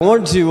I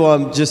wanted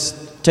to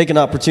just take an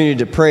opportunity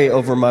to pray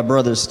over my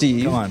brother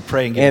Steve. Come on,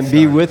 pray and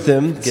be with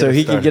him so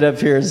he can get up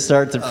here and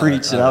start to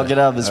preach, and I'll get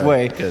out of his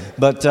way. Good.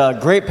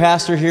 But great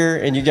pastor here,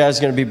 and you guys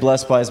are going to be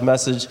blessed by his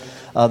message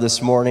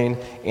this morning.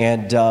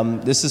 And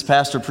this is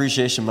Pastor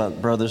Appreciation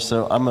Month, brother,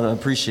 so I'm going to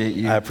appreciate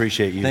you. I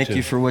appreciate you, Thank too.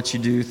 you for what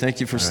you do. Thank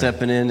you for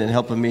stepping in and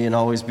helping me and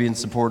always being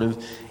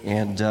supportive.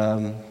 And,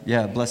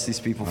 bless these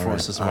people for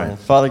us this morning.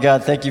 Father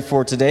God, thank you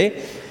for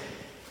today.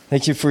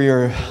 Thank you for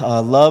your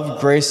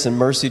love, grace, and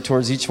mercy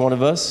towards each one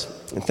of us.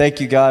 And thank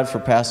you, God, for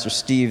Pastor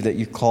Steve, that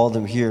you called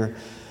him here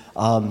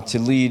to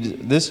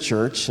lead this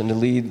church and to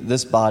lead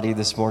this body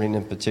this morning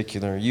in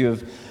particular. You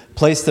have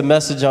placed the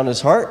message on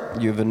his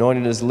heart. You have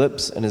anointed his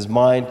lips and his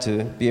mind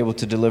to be able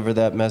to deliver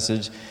that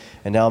message.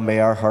 And now may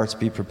our hearts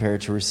be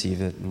prepared to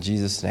receive it. In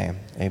Jesus' name,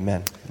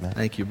 amen. Amen.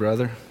 Thank you,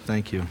 brother.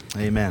 Thank you.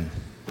 Amen.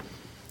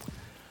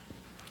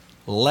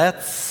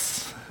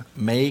 Let's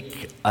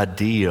make a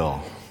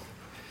deal.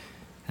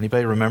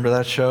 Anybody remember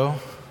that show?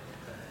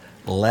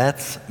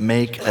 Let's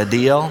Make a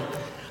Deal.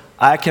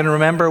 I can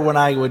remember when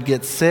I would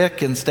get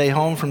sick and stay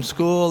home from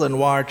school and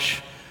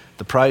watch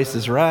The Price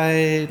is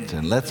Right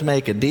and Let's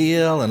Make a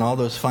Deal and all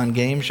those fun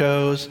game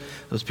shows.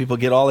 Those people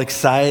get all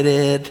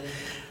excited.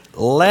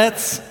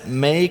 Let's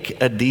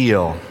make a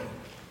deal.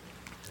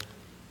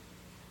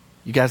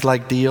 You guys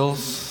like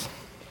deals?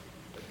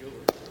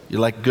 You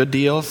like good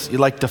deals? You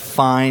like to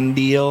find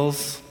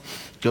deals?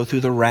 Go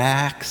through the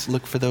racks,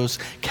 look for those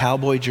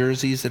cowboy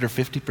jerseys that are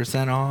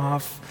 50%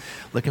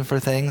 off, looking for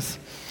things.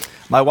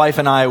 My wife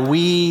and I,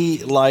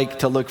 we like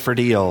to look for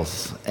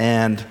deals.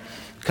 And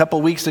a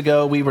couple weeks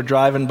ago, we were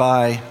driving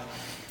by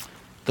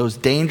those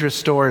dangerous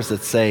stores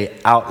that say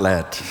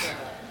outlet.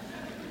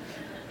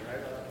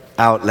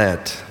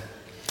 Outlet.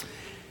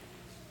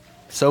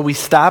 So we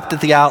stopped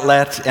at the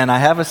outlet, and I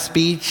have a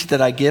speech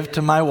that I give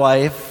to my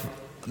wife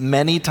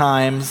many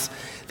times.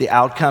 The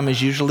outcome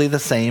is usually the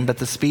same, but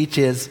the speech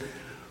is,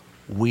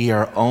 we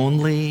are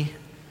only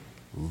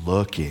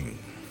looking.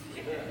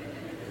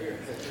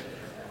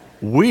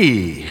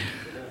 We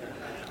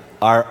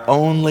are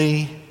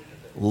only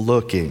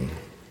looking.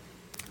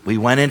 We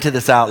went into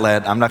this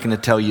outlet. I'm not going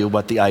to tell you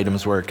what the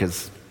items were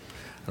because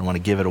I don't want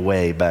to give it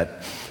away,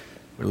 but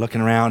we're looking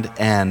around,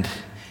 and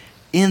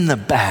in the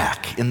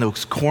back, in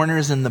those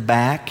corners in the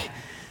back,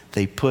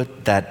 they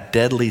put that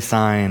deadly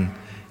sign,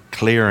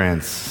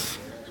 clearance.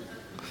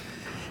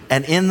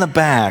 And in the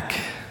back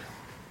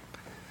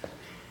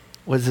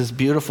was this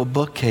beautiful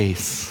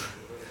bookcase.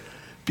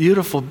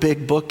 Beautiful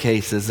big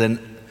bookcases. And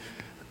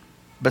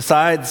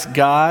besides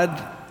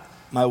God,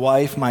 my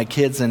wife, my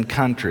kids, and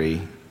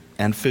country,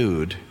 and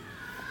food,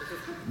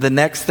 the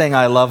next thing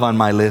I love on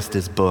my list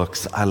is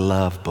books. I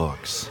love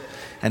books.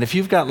 And if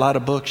you've got a lot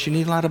of books, you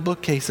need a lot of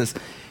bookcases.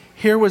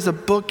 Here was a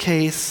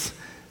bookcase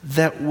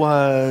that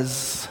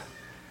was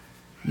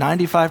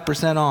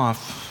 95%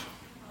 off.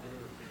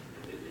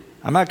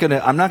 I'm not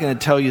gonna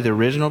tell you the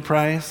original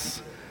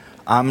price.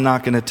 I'm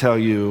not going to tell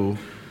you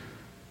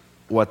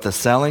what the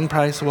selling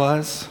price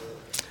was.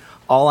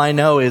 All I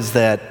know is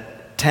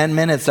that 10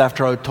 minutes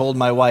after I told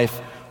my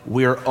wife,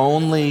 we're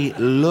only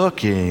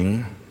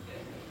looking,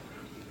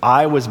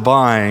 I was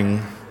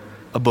buying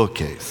a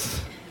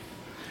bookcase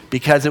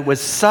because it was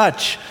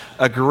such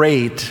a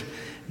great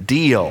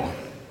deal.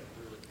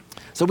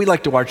 So we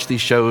like to watch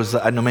these shows.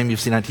 I know maybe you've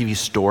seen on TV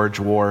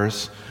Storage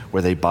Wars,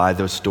 where they buy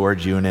those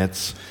storage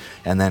units,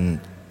 and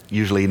then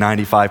usually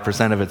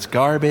 95% of it's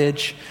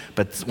garbage,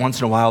 but once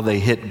in a while they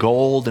hit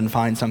gold and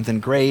find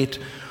something great,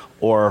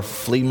 or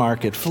flea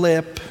market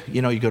flip.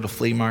 You know, you go to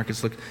flea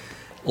markets, look.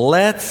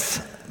 Let's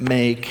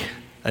make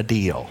a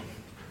deal.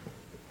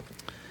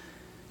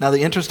 Now,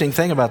 the interesting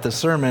thing about this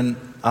sermon,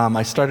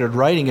 I started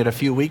writing it a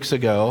few weeks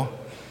ago.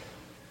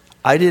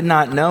 I did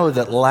not know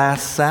that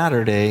last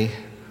Saturday,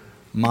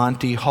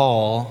 Monty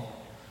Hall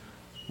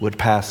would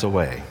pass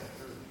away.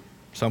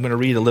 So I'm going to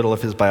read a little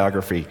of his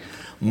biography.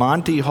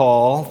 Monty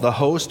Hall, the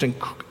host and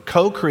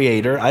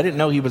co-creator, I didn't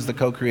know he was the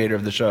co-creator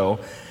of the show,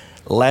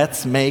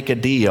 Let's Make a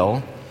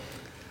Deal,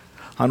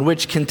 on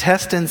which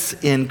contestants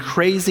in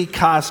crazy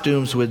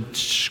costumes would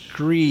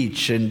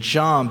screech and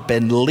jump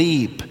and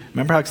leap.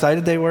 Remember how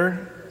excited they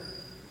were?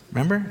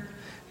 Remember?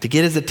 To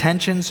get his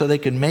attention so they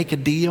could make a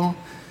deal,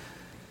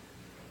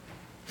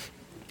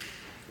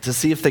 to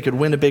see if they could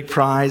win a big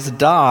prize,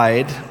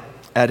 died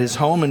at his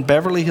home in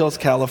Beverly Hills,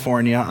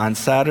 California on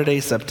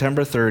Saturday,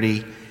 September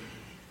 30.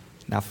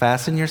 Now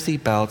fasten your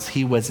seatbelts.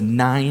 He was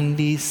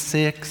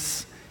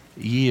 96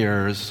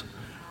 years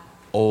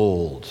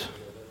old.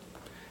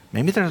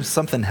 Maybe there's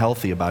something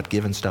healthy about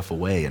giving stuff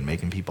away and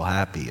making people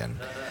happy. And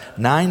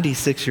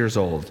 96 years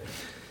old.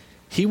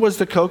 He was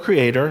the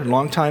co-creator,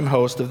 longtime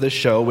host of this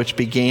show, which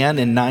began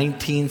in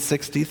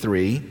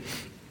 1963,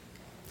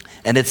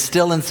 and it's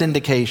still in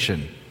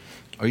syndication.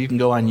 Or you can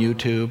go on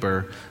YouTube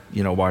or,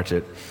 watch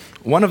it.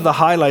 One of the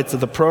highlights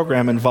of the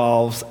program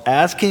involves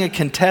asking a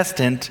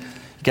contestant.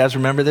 You guys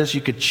remember this?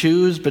 You could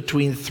choose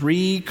between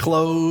 3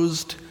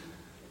 closed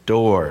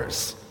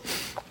doors.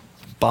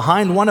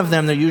 Behind one of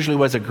them, there usually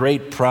was a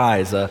great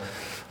prize, a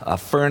a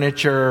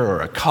furniture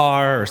or a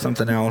car or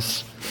something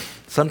else.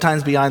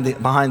 Sometimes behind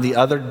the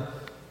other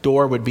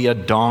door would be a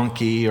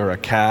donkey or a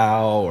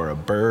cow or a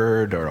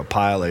bird or a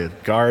pile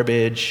of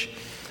garbage.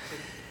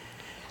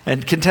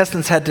 And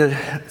contestants had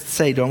to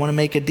say, do I want to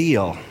make a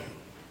deal?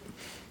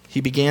 He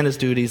began his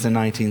duties in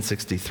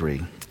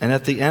 1963. And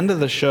at the end of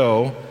the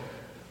show,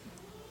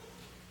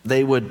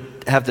 they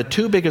would have the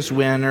two biggest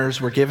winners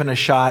were given a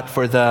shot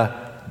for the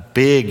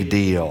big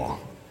deal,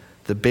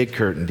 the big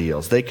curtain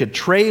deals. They could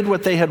trade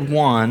what they had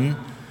won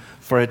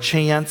for a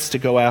chance to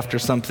go after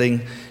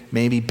something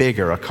maybe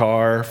bigger, a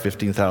car,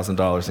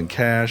 $15,000 in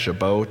cash, a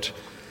boat.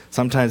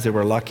 Sometimes they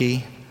were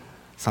lucky,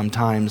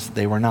 sometimes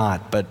they were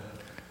not. But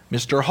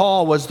Mr.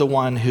 Hall was the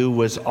one who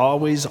was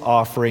always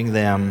offering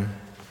them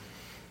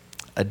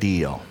a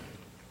deal.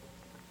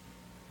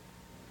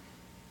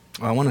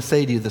 I want to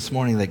say to you this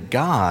morning that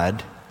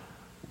God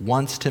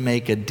wants to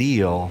make a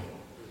deal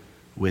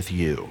with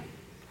you.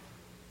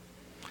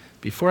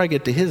 Before I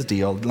get to his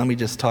deal, let me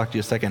just talk to you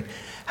a second.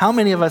 How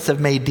many of us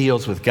have made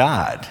deals with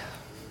God?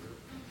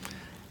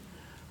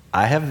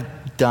 I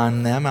have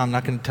done them. I'm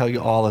not going to tell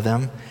you all of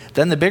them.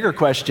 Then the bigger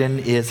question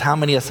is, how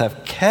many of us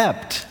have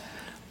kept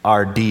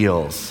our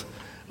deals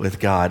with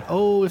God?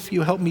 Oh, if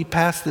you help me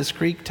pass this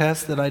Greek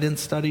test that I didn't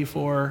study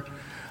for,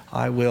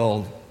 I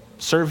will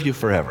serve you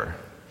forever.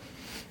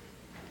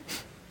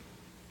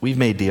 We've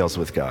made deals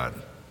with God.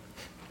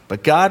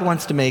 But God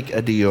wants to make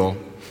a deal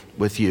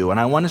with you. And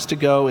I want us to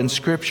go in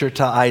Scripture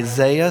to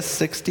Isaiah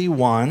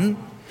 61.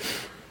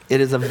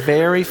 It is a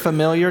very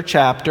familiar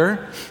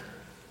chapter.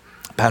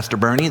 Pastor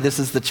Bernie, this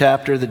is the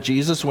chapter that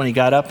Jesus, when he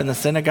got up in the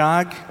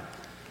synagogue,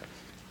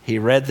 he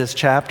read this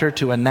chapter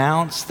to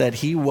announce that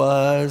he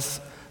was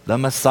the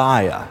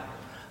Messiah.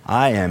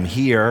 I am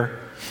here,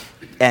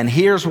 and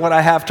here's what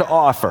I have to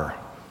offer.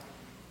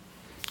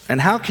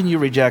 And how can you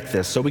reject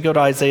this? So we go to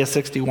Isaiah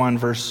 61,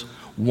 verse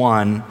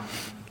 1.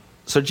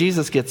 So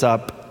Jesus gets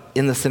up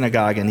in the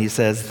synagogue and he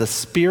says, "The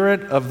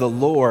Spirit of the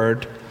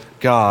Lord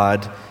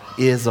God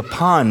is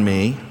upon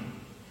me,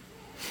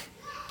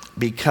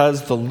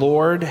 because the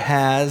Lord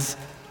has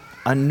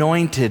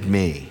anointed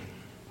me."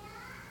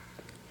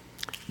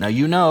 Now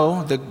you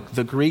know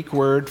the Greek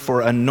word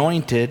for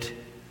anointed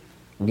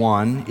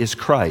one is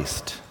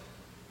Christ.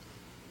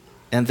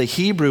 And the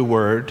Hebrew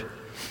word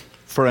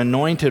for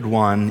anointed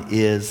one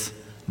is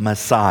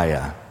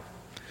Messiah.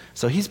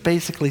 So he's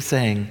basically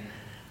saying,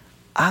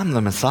 I'm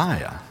the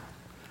Messiah.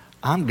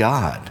 I'm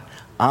God.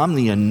 I'm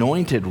the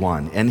anointed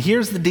one. And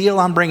here's the deal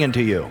I'm bringing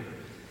to you.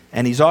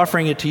 And he's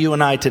offering it to you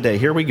and I today.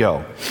 Here we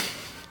go.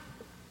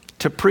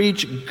 To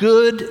preach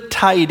good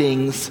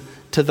tidings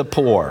to the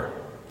poor.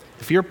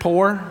 If you're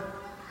poor,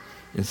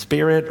 in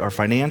spirit or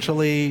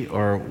financially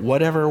or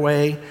whatever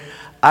way,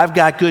 I've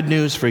got good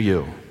news for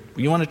you.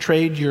 You want to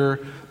trade your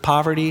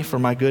poverty for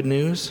my good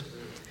news?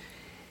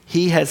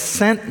 He has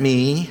sent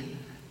me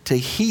to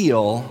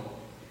heal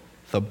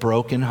the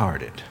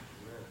brokenhearted.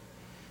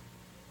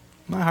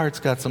 My heart's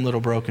got some little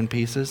broken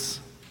pieces.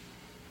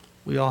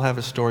 We all have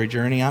a story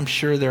journey. I'm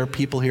sure there are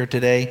people here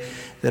today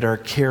that are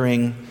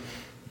carrying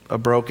a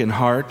broken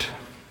heart.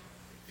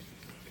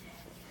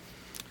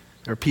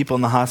 There are people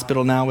in the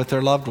hospital now with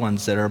their loved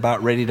ones that are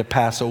about ready to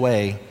pass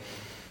away.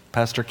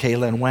 Pastor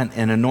Kaylin went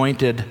and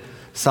anointed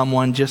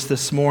someone just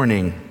this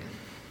morning.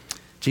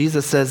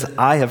 Jesus says,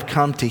 I have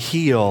come to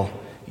heal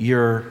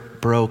your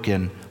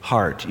broken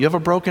heart. You have a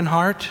broken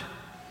heart?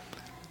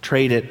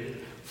 Trade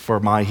it for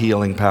my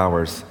healing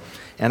powers.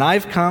 And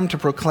I've come to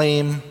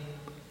proclaim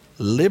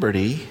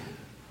liberty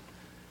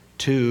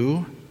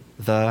to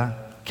the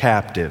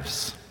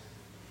captives.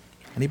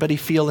 Anybody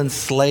feel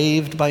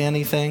enslaved by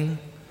anything?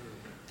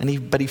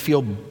 Anybody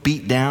feel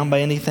beat down by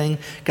anything?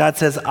 God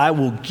says, I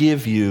will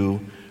give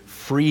you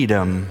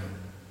freedom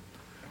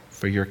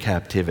for your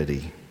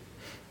captivity.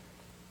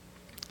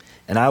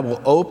 And I will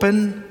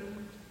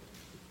open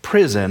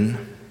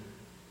prison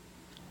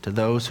to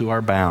those who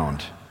are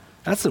bound.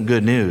 That's some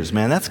good news,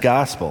 man. That's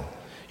gospel.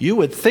 You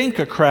would think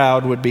a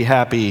crowd would be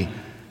happy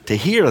to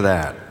hear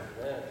that.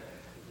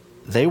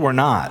 They were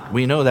not.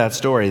 We know that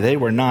story. They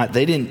were not.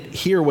 They didn't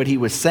hear what he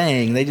was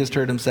saying. They just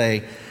heard him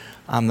say,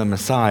 I'm the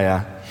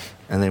Messiah,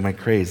 and they went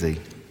crazy.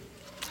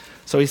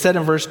 So he said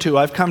in verse 2,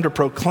 I've come to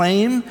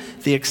proclaim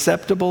the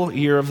acceptable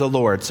year of the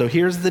Lord. So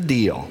here's the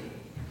deal.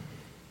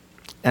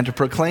 And to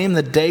proclaim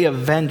the day of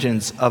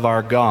vengeance of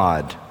our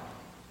God.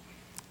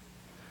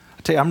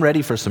 I tell you, I'm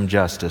ready for some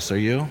justice. Are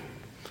you?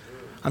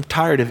 I'm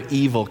tired of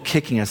evil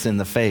kicking us in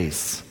the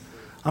face.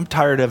 I'm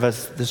tired of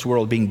this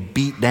world being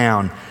beat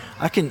down.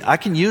 I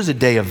can use a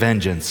day of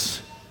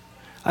vengeance.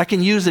 I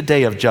can use a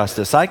day of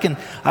justice. I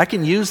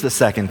can use the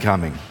second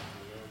coming.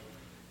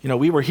 You know,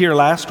 we were here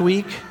last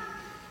week.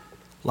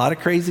 A lot of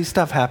crazy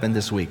stuff happened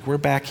this week. We're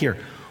back here.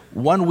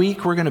 1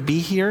 week we're going to be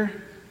here,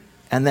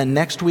 and then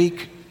next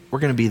week we're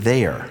going to be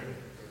there.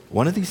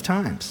 One of these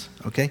times,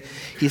 okay?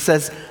 He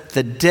says,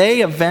 the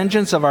day of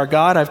vengeance of our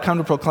God I've come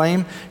to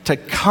proclaim, to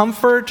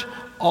comfort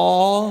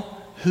all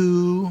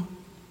who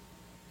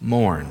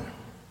mourn.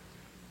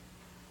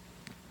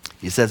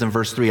 He says in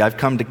verse 3, I've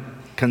come to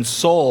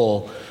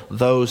console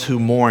those who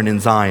mourn in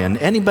Zion.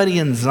 Anybody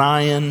in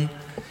Zion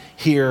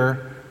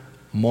here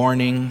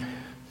mourning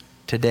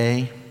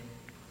today?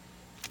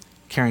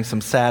 Carrying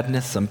some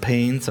sadness, some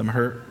pain, some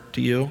hurt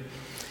to you?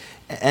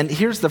 And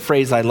here's the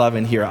phrase I love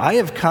in here. I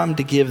have come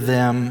to give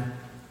them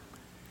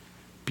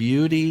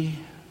beauty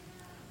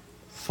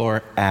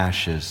for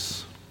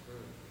ashes.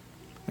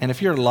 And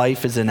if your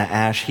life is in an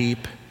ash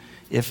heap,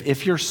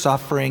 if you're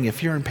suffering,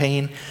 if you're in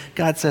pain,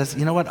 God says,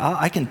 you know what?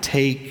 I can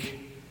take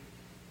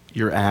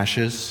your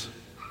ashes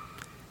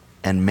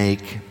and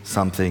make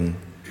something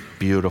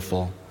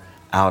beautiful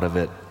out of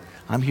it.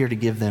 I'm here to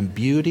give them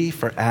beauty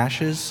for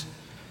ashes,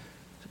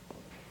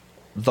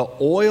 the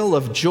oil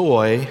of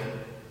joy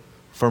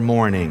for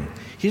mourning.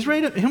 He's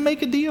ready to, he'll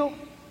make a deal.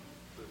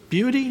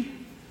 Beauty,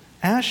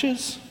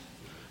 ashes,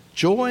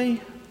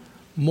 joy,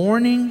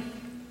 mourning.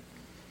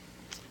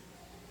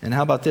 And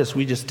how about this?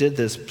 We just did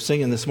this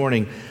singing this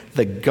morning.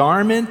 The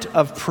garment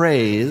of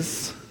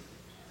praise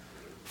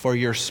for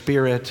your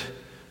spirit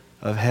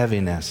of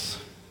heaviness.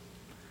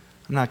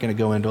 I'm not going to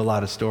go into a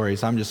lot of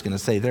stories. I'm just going to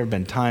say there have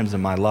been times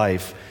in my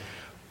life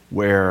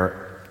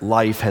where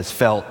life has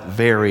felt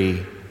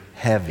very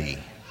heavy,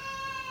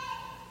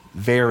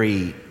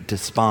 very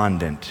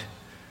despondent,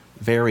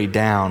 very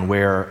down,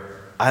 where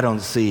I don't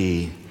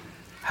see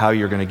how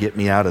you're going to get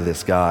me out of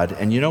this, God.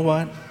 And you know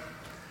what?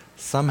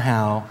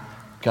 Somehow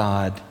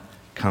God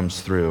comes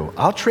through.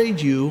 I'll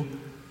trade you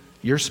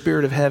your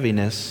spirit of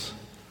heaviness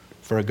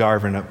for a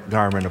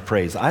garment of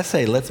praise. I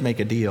say, let's make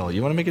a deal.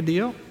 You want to make a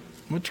deal?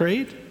 Want to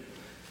trade?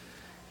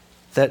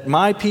 That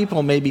my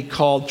people may be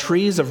called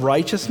trees of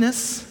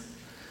righteousness,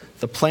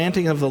 the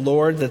planting of the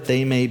Lord, that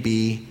they may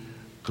be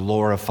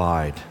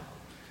glorified.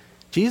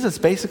 Jesus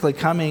basically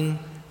coming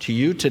to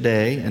you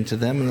today and to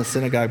them in the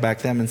synagogue back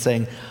then and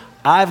saying,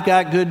 I've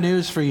got good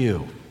news for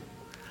you.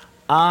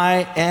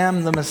 I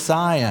am the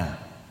Messiah.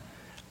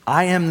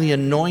 I am the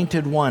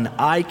anointed one.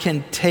 I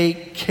can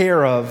take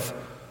care of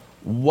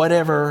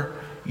whatever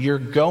you're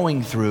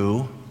going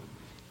through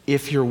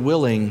if you're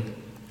willing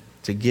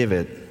to give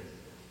it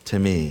to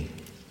me.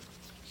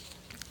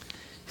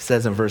 He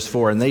says in verse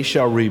 4, and they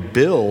shall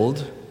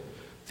rebuild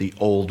the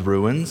old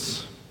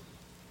ruins.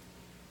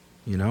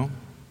 You know?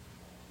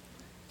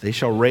 They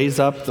shall raise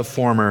up the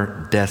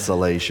former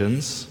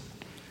desolations.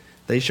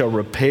 They shall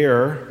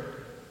repair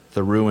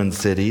the ruined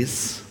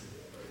cities,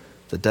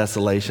 the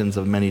desolations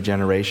of many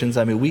generations.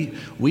 I mean,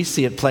 we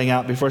see it playing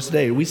out before us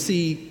today. We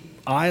see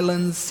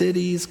islands,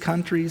 cities,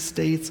 countries,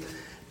 states,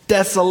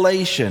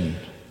 desolation.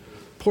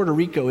 Puerto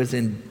Rico is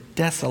in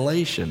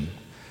desolation.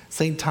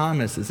 St.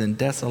 Thomas is in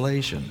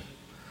desolation.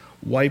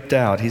 Wiped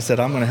out. He said,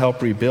 I'm going to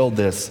help rebuild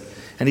this.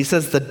 And he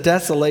says, the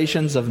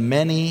desolations of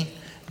many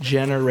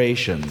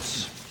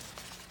generations.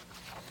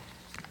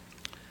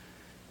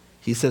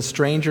 He says,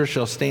 strangers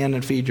shall stand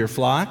and feed your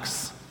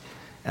flocks,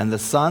 and the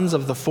sons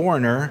of the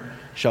foreigner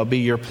shall be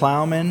your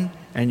plowmen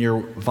and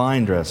your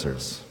vine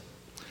dressers.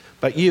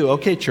 But you,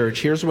 okay,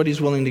 church, here's what he's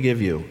willing to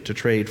give you to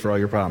trade for all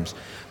your problems.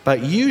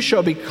 But you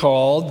shall be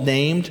called,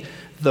 named,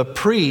 the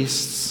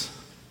priests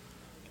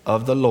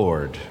of the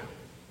Lord.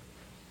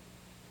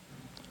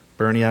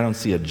 Bernie, I don't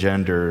see a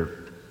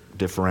gender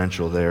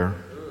differential there.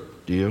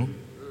 Do you?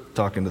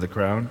 Talking to the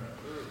crowd.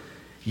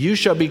 You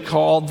shall be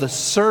called the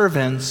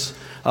servants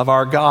of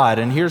our God.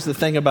 And here's the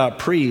thing about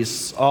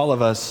priests, all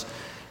of us,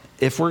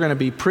 if we're going to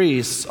be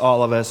priests,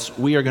 all of us,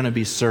 we are going to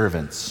be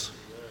servants.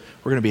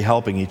 We're going to be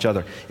helping each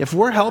other. If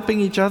we're helping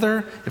each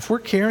other, if we're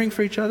caring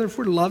for each other, if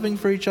we're loving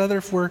for each other,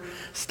 if we're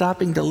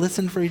stopping to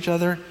listen for each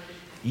other,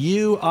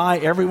 you, I,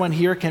 everyone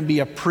here can be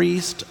a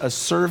priest, a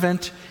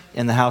servant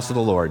in the house of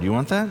the Lord. You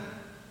want that?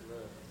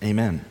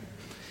 Amen.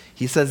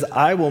 He says,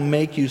 I will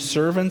make you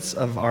servants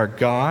of our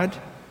God.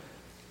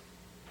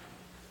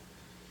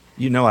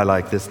 You know I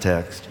like this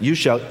text. You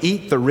shall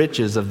eat the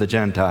riches of the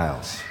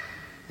Gentiles.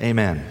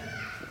 Amen.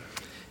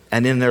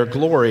 And in their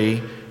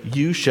glory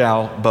you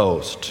shall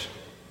boast.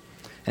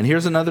 And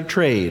here's another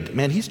trade.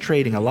 Man, he's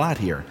trading a lot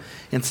here.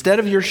 Instead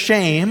of your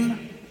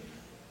shame,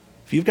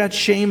 if you've got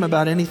shame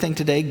about anything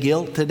today,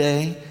 guilt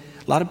today,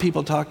 a lot of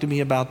people talk to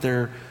me about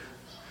their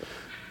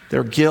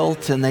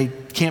guilt and they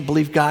can't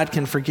believe God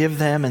can forgive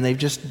them and they've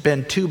just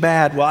been too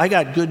bad. Well, I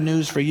got good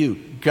news for you.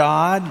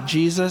 God,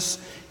 Jesus,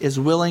 is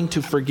willing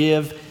to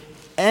forgive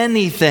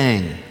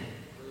anything.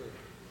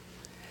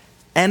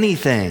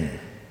 Anything.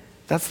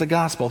 That's the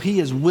gospel. He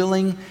is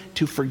willing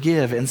to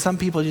forgive. And some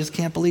people just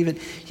can't believe it.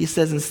 He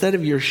says, instead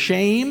of your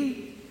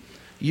shame,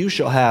 you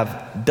shall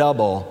have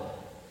double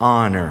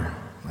honor.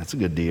 That's a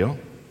good deal.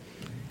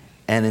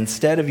 And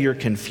instead of your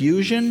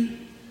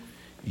confusion,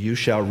 you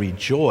shall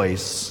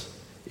rejoice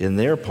in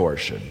their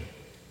portion.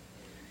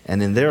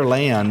 And in their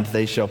land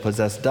they shall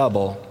possess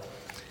double.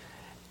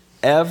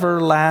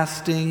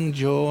 Everlasting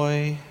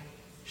joy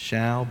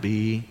shall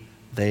be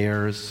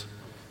theirs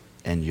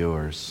and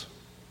yours.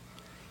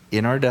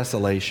 In our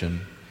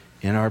desolation,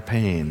 in our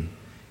pain,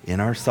 in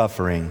our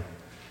suffering,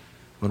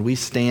 when we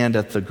stand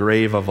at the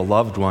grave of a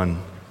loved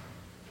one,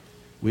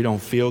 we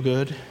don't feel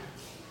good,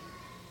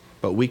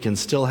 but we can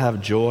still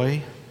have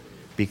joy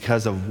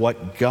because of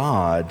what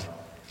God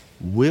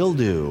will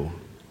do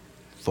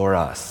for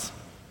us.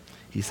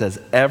 He says,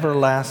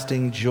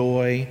 everlasting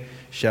joy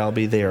shall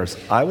be theirs.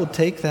 I will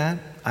take that.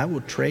 I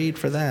will trade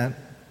for that.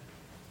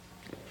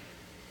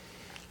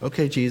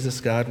 Okay,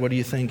 Jesus, God, what do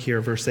you think here?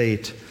 Verse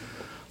 8.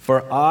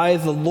 For I,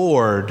 the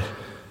Lord,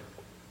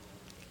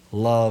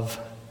 love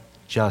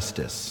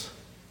justice.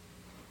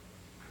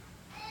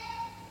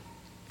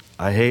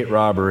 I hate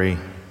robbery.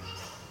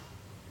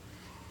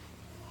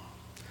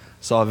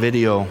 Saw a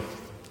video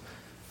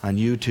on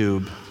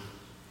YouTube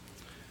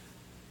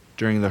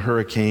during the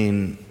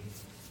hurricane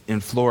in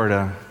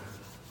Florida.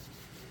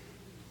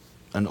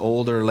 An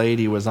older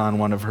lady was on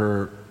one of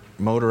her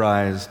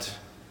motorized,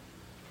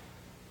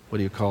 what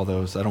do you call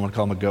those? I don't want to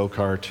call them a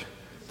go-kart.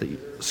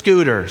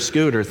 Scooter.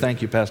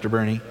 Thank you, Pastor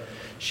Bernie.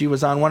 She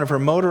was on one of her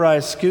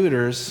motorized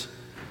scooters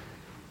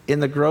in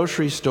the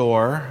grocery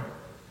store,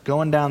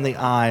 going down the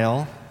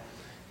aisle.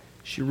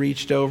 She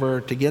reached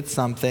over to get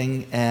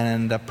something,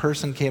 and a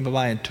person came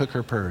by and took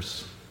her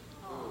purse.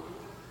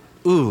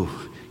 Ooh,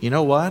 you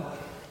know what?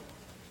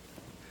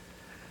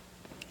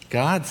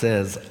 God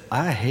says,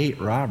 I hate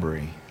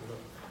robbery.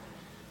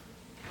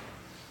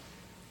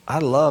 I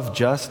love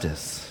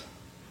justice.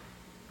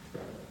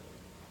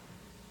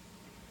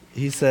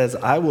 He says,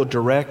 I will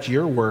direct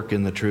your work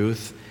in the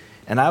truth,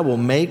 and I will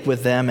make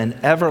with them an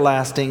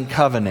everlasting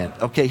covenant.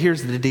 Okay,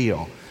 here's the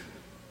deal.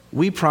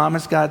 We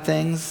promise God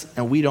things,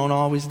 and we don't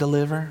always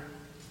deliver.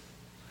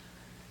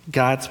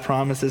 God's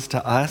promises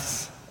to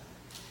us,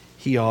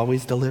 He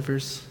always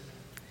delivers.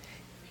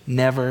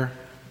 Never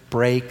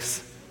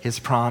breaks His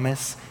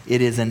promise.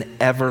 It is an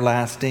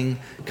everlasting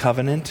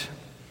covenant.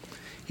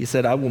 He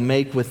said, I will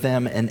make with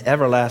them an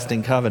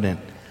everlasting covenant.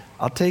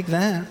 I'll take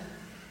that.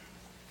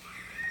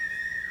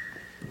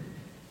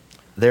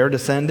 Their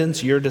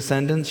descendants, your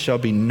descendants, shall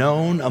be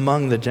known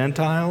among the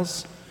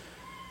Gentiles,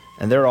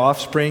 and their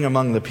offspring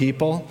among the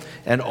people,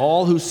 and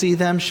all who see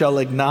them shall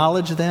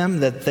acknowledge them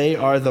that they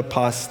are the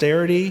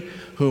posterity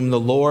whom the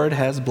Lord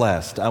has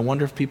blessed. I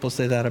wonder if people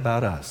say that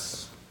about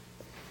us.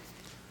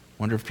 I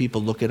wonder if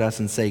people look at us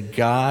and say,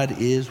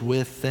 God is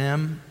with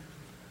them.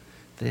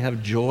 They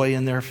have joy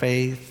in their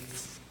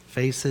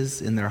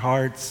faces, in their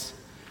hearts.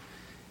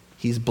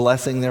 He's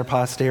blessing their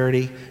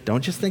posterity.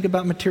 Don't just think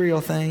about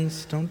material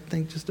things. Don't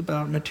think just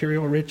about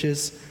material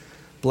riches.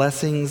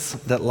 Blessings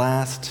that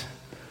last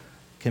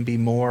can be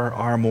more,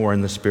 are more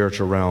in the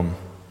spiritual realm.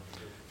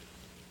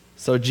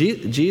 So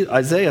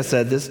Isaiah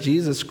said this,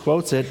 Jesus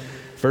quotes it,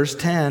 verse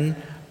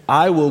 10,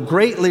 I will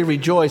greatly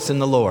rejoice in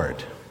the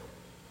Lord.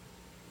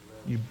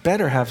 You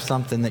better have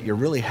something that you're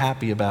really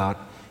happy about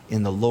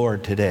in the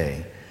Lord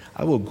today.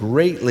 I will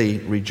greatly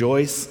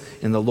rejoice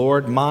in the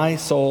Lord. My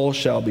soul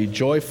shall be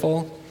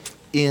joyful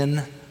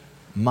in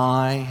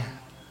my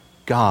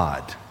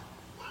God.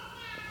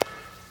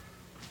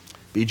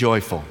 Be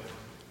joyful.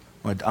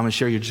 I'm going to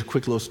share you just a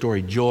quick little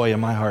story. Joy in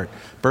my heart.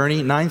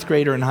 Bernie, 9th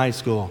grader in high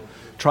school,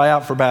 try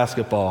out for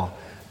basketball.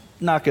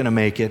 Not going to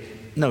make it.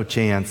 No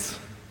chance.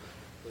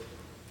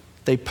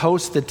 They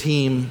post the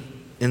team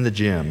in the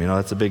gym. You know,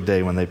 that's a big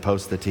day when they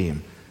post the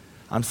team.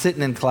 I'm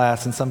sitting in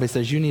class and somebody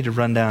says, you need to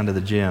run down to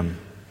the gym.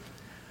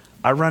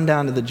 I run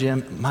down to the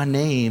gym. My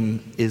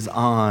name is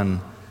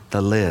on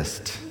the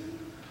list.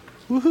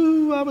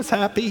 Woohoo, I was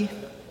happy.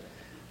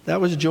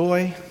 That was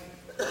joy.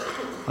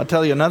 I'll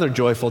tell you another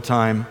joyful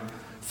time.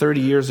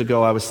 30 years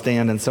ago, I was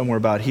standing somewhere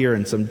about here,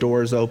 and some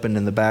doors opened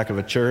in the back of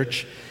a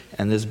church,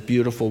 and this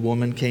beautiful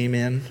woman came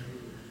in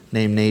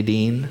named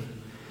Nadine.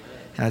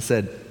 And I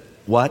said,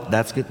 what?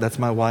 That's good. That's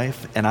my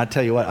wife? And I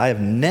tell you what, I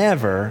have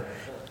never,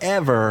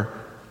 ever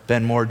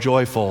been more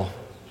joyful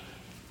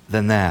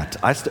than that.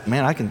 I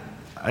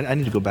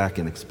need to go back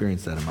and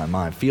experience that in my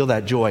mind. Feel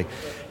that joy.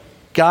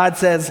 God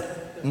says,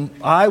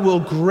 I will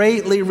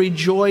greatly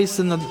rejoice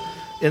in the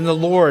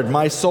Lord.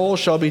 My soul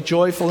shall be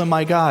joyful in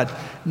my God.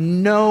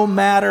 No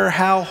matter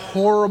how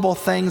horrible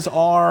things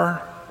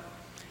are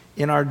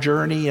in our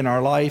journey, in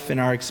our life, in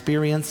our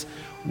experience,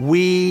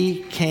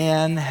 we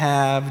can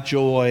have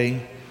joy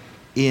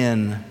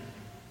in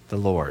the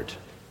Lord.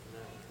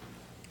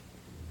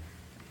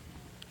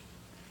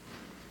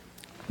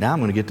 Now I'm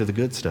going to get to the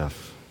good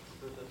stuff.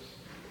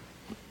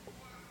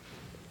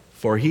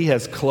 For he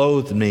has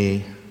clothed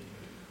me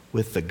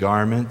with the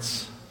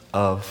garments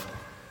of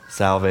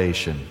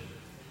salvation.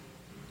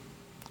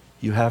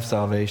 You have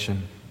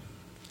salvation.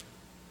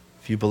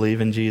 If you believe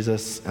in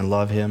Jesus and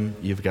love him,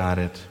 you've got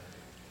it.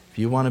 If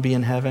you want to be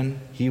in heaven,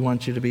 he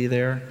wants you to be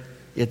there,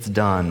 it's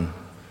done.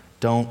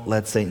 Don't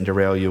let Satan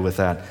derail you with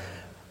that.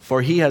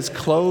 For he has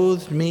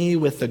clothed me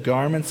with the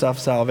garments of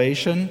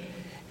salvation,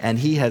 and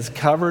he has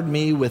covered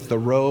me with the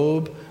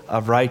robe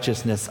of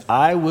righteousness.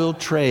 I will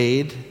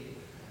trade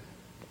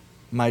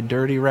my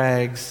dirty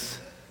rags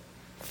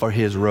for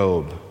his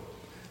robe.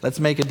 Let's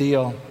make a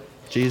deal.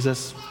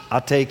 Jesus,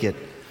 I'll take it.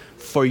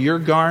 For your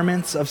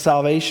garments of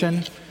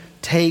salvation,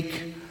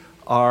 take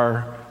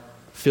our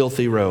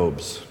filthy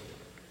robes.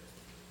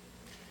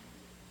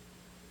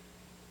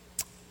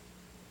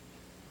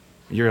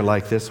 You're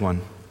like this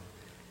one.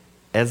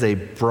 As a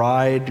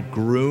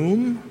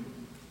bridegroom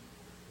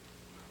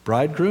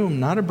Bridegroom,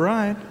 not a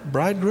bride,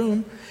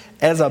 bridegroom.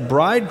 As a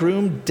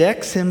bridegroom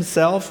decks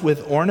himself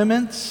with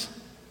ornaments.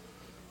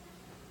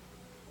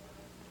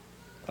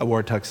 I wore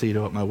a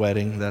tuxedo at my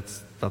wedding.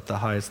 That's about the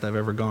highest I've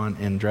ever gone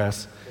in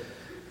dress.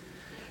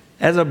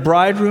 As a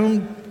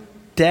bridegroom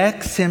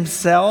decks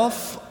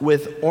himself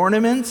with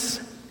ornaments,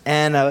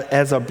 and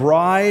as a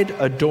bride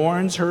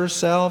adorns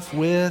herself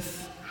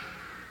with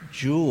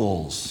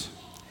jewels,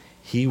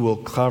 he will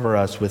cover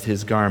us with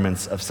his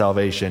garments of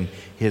salvation,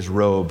 his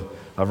robe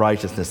of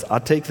righteousness. I'll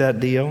take that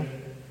deal.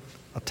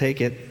 I'll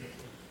take it.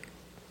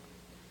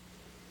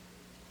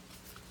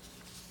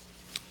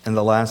 And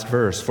the last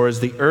verse, for as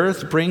the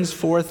earth brings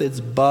forth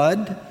its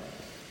bud,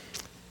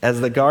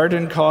 as the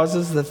garden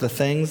causes that the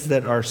things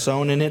that are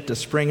sown in it to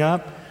spring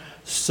up,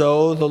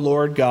 so the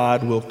Lord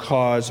God will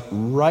cause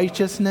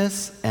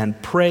righteousness and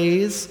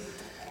praise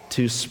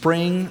to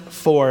spring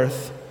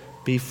forth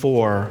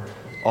before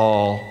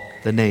all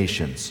the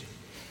nations.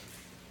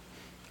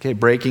 Okay,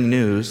 breaking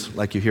news,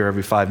 like you hear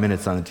every 5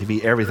 minutes on the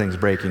TV. Everything's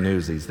breaking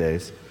news these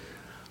days.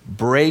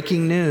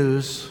 Breaking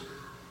news.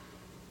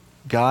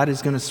 God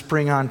is going to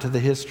spring onto the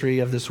history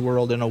of this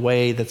world in a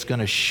way that's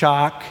going to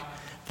shock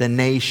the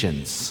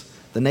nations.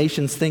 The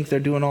nations think they're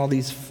doing all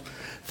these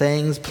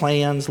things,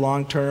 plans,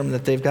 long-term,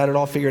 that they've got it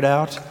all figured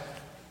out.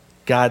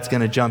 God's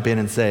going to jump in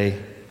and say,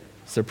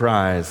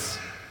 surprise,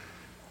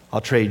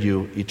 I'll trade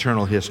you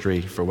eternal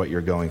history for what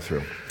you're going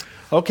through.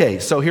 Okay,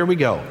 so here we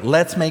go.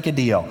 Let's make a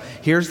deal.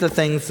 Here's the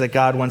things that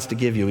God wants to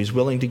give you. He's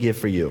willing to give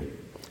for you.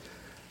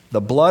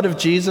 The blood of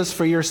Jesus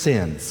for your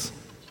sins.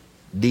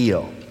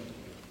 Deal.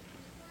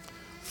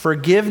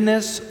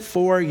 Forgiveness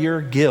for your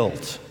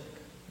guilt.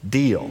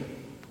 Deal.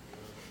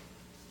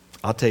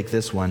 I'll take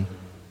this one.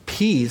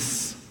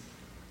 Peace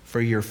for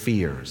your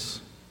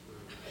fears.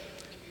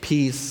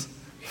 Peace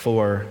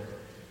for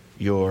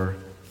your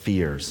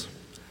fears.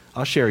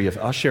 I'll share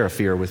a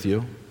fear with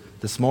you.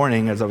 This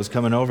morning, as I was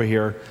coming over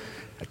here,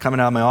 coming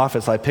out of my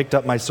office, I picked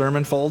up my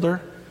sermon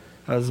folder.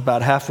 I was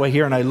about halfway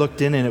here, and I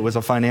looked in, and it was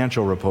a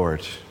financial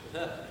report.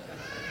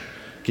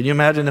 Can you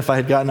imagine if I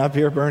had gotten up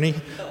here, Bernie,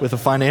 with a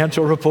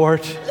financial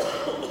report?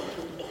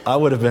 I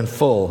would have been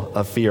full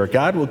of fear.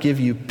 God will give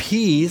you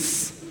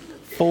peace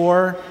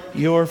for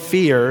your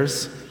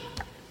fears.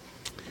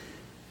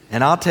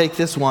 And I'll take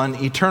this one,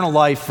 eternal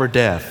life for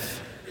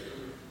death.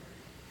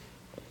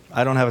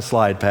 I don't have a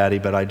slide, Patty,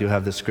 but I do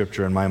have the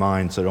scripture in my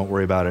mind, so don't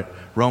worry about it.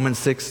 Romans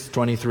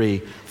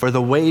 6:23, for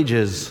the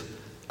wages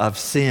of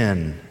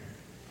sin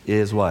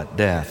is what?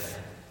 Death.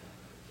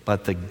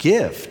 But the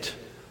gift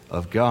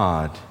of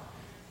God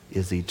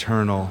is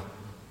eternal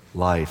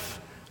life.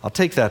 I'll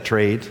take that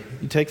trade.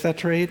 You take that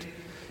trade?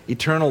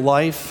 Eternal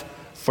life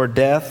for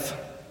death.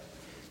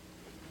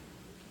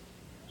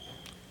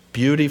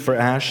 Beauty for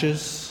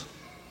ashes.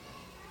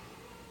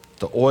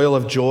 The oil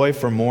of joy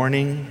for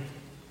mourning.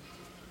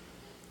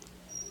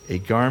 A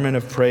garment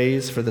of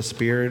praise for the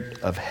spirit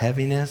of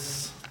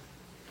heaviness.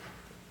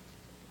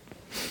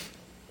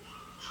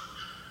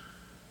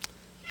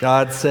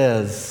 God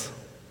says,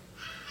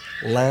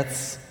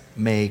 let's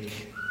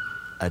make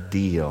a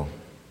deal.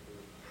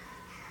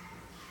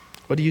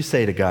 What do you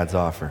say to God's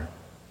offer?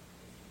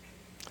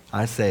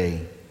 I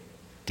say,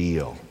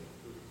 deal.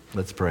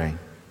 Let's pray.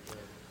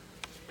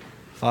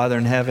 Father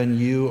in heaven,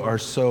 you are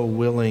so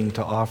willing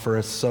to offer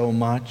us so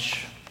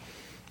much,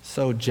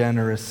 so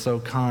generous, so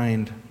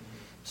kind,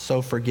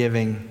 so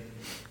forgiving.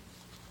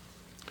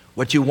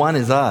 What you want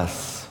is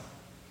us,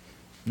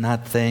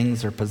 not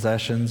things or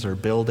possessions or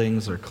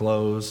buildings or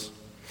clothes.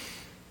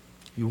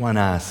 You want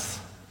us.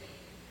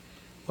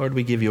 Lord,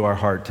 we give you our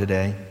heart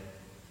today.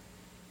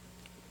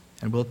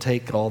 And we'll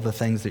take all the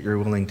things that you're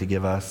willing to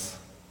give us.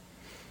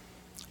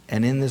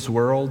 And in this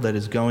world that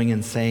is going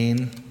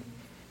insane,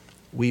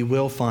 we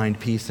will find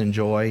peace and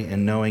joy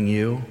in knowing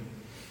you.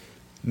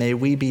 May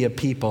we be a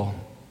people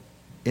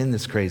in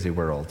this crazy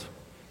world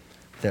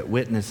that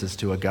witnesses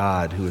to a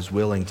God who is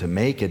willing to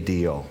make a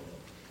deal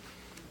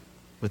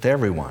with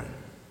everyone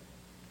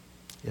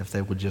if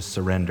they would just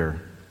surrender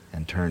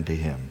and turn to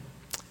him.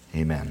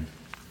 Amen.